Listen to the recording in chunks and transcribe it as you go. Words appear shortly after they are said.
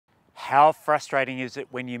how frustrating is it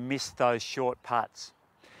when you miss those short putts?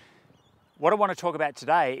 What I want to talk about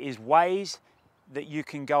today is ways that you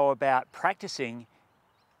can go about practicing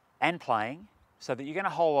and playing so that you're going to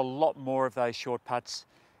hole a lot more of those short putts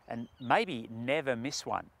and maybe never miss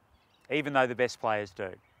one, even though the best players do.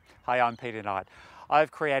 Hi, I'm Peter Knight.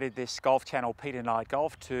 I've created this golf channel, Peter Knight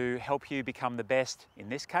Golf, to help you become the best, in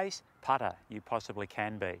this case, putter you possibly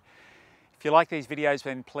can be. If you like these videos,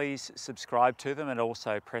 then please subscribe to them and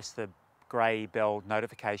also press the grey bell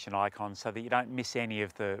notification icon so that you don't miss any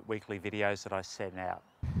of the weekly videos that I send out.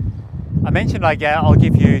 I mentioned I'll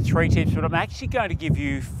give you 3 tips, but I'm actually going to give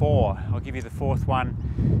you 4. I'll give you the 4th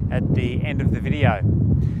one at the end of the video.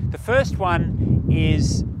 The first one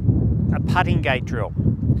is a putting gate drill.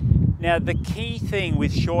 Now, the key thing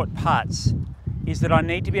with short putts is that I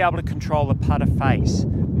need to be able to control the putter face.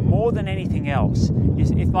 More than anything else,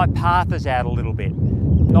 is if my path is out a little bit,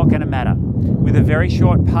 not going to matter. With a very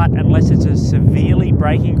short putt, unless it's a severely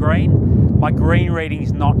breaking green, my green reading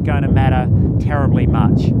is not going to matter terribly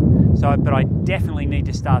much. But I definitely need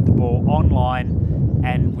to start the ball on line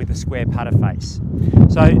and with a square putter face.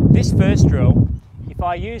 So this first drill, if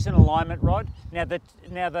I use an alignment rod, now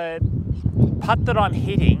the putt that I'm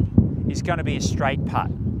hitting is going to be a straight putt.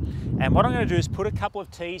 And what I'm going to do is put a couple of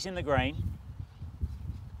tees in the green,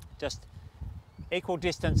 just equal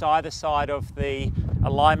distance either side of the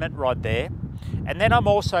alignment rod there. And then I'm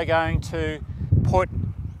also going to put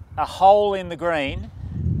a hole in the green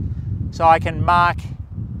so I can mark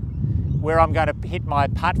where I'm going to hit my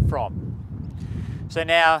putt from. So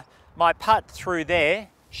now my putt through there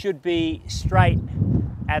should be straight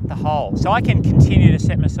at the hole. So I can continue to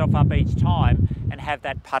set myself up each time and have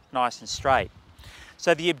that putt nice and straight.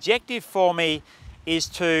 So the objective for me is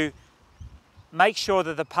to make sure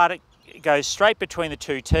that the putt goes straight between the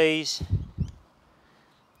 2 tees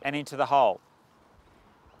and into the hole.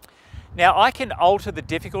 Now I can alter the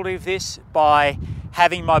difficulty of this by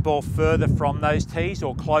having my ball further from those tees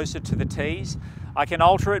or closer to the tees. I can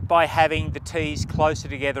alter it by having the tees closer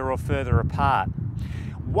together or further apart.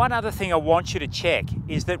 One other thing I want you to check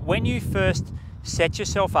is that when you first set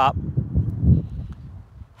yourself up,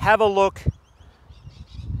 have a look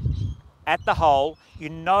at the hole. You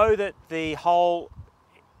know that the hole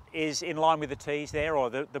is in line with the tees there, or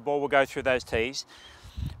the ball will go through those tees.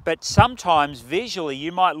 But sometimes visually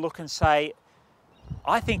you might look and say,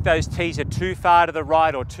 I think those tees are too far to the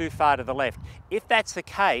right or too far to the left. If that's the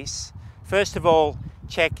case, first of all,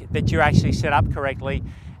 check that you're actually set up correctly.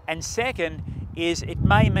 And second is it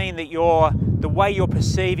may mean that the way you're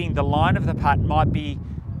perceiving the line of the putt might be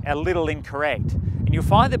a little incorrect. And you'll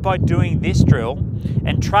find that by doing this drill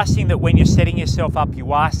and trusting that when you're setting yourself up,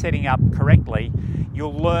 you are setting up correctly,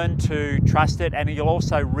 you'll learn to trust it, and you'll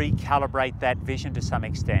also recalibrate that vision to some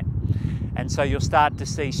extent. And so you'll start to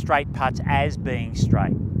see straight putts as being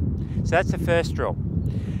straight. So that's the first drill.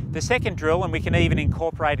 The second drill, and we can even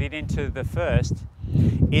incorporate it into the first,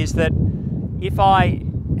 is that if I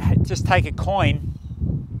just take a coin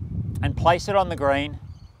and place it on the green,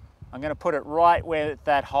 I'm going to put it right where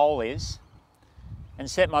that hole is and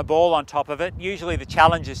set my ball on top of it. Usually the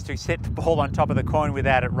challenge is to set the ball on top of the coin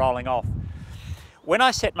without it rolling off. When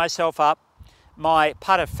I set myself up, my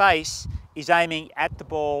putter face is aiming at the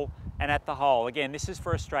ball and at the hole. Again, this is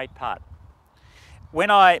for a straight putt. When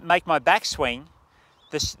I make my backswing,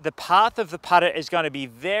 the path of the putter is going to be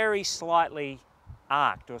very slightly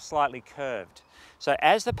arced or slightly curved. So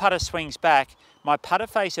as the putter swings back, my putter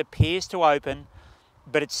face appears to open,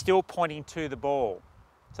 but it's still pointing to the ball.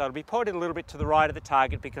 So it'll be pointed a little bit to the right of the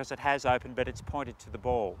target because it has opened, but it's pointed to the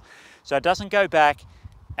ball. So it doesn't go back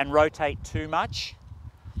and rotate too much.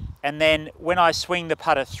 And then when I swing the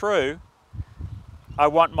putter through, I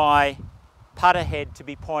want my putter head to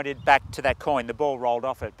be pointed back to that coin. The ball rolled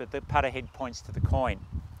off it, but the putter head points to the coin.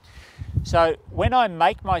 So when I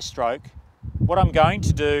make my stroke, what I'm going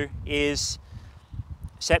to do is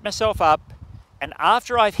set myself up, and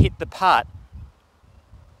after I've hit the putt,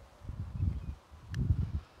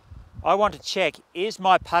 I want to check, is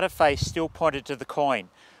my putter face still pointed to the coin,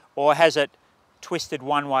 or has it twisted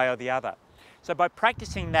one way or the other? So by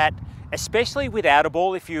practicing that, especially without a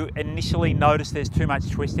ball, if you initially notice there's too much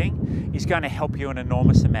twisting, is going to help you an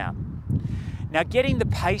enormous amount. Now, getting the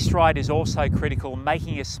pace right is also critical,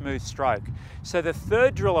 making a smooth stroke. So the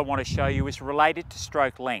third drill I want to show you is related to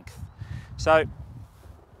stroke length. So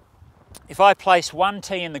if I place one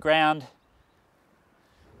tee in the ground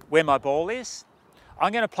where my ball is,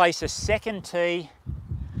 I'm going to place a second tee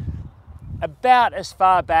about as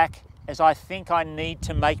far back as I think I need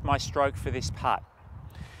to make my stroke for this putt.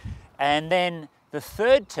 And then the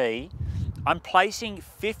third tee, I'm placing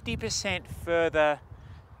 50% further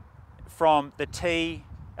from the tee,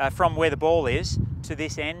 from where the ball is to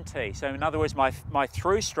this end tee. So in other words, my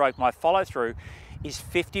through stroke, my follow through, is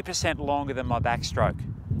 50% longer than my backstroke.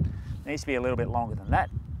 It needs to be a little bit longer than that.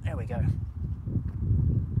 There we go.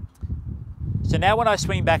 So now when I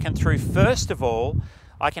swing back and through, first of all,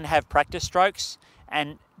 I can have practice strokes.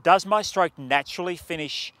 And does my stroke naturally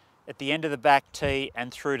finish at the end of the back tee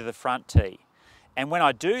and through to the front tee? And when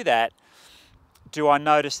I do that, do I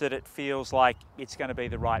notice that it feels like it's going to be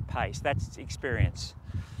the right pace? That's experience.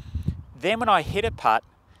 Then when I hit a putt,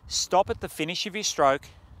 stop at the finish of your stroke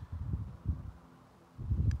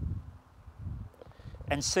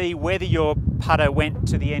and see whether your putter went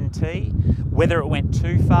to the end tee, whether it went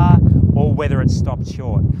too far, or whether it stopped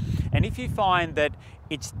short. And if you find that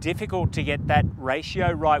it's difficult to get that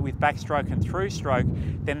ratio right with backstroke and through stroke,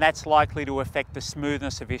 then that's likely to affect the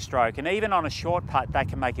smoothness of your stroke. And even on a short putt, that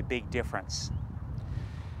can make a big difference.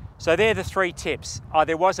 So they're the 3 tips. Oh,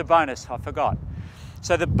 there was a bonus, I forgot.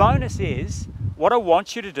 So the bonus is, what I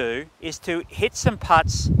want you to do is to hit some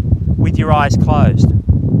putts with your eyes closed.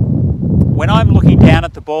 When I'm looking down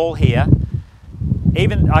at the ball here,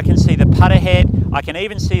 even I can see the putter head, I can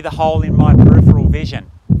even see the hole in my peripheral vision.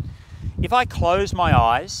 If I close my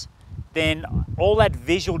eyes, then all that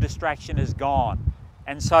visual distraction is gone.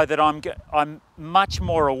 And so that I'm much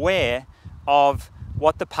more aware of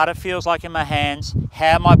what the putter feels like in my hands,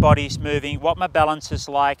 how my body's moving, what my balance is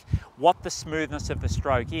like, what the smoothness of the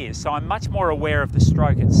stroke is. So I'm much more aware of the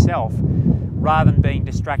stroke itself rather than being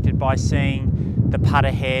distracted by seeing the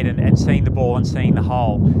putter head and seeing the ball and seeing the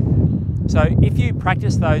hole. So if you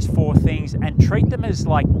practice those 4 things and treat them as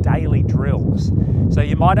like daily drills, so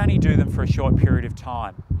you might only do them for a short period of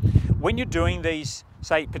time. When you're doing these,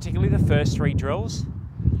 say particularly the first 3 drills,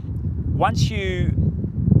 once you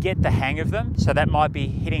get the hang of them, so that might be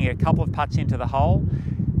hitting a couple of putts into the hole,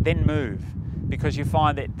 then move, because you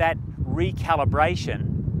find that that recalibration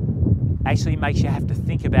actually makes you have to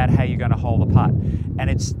think about how you're going to hole the putt. And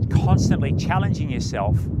it's constantly challenging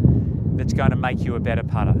yourself that's going to make you a better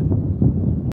putter.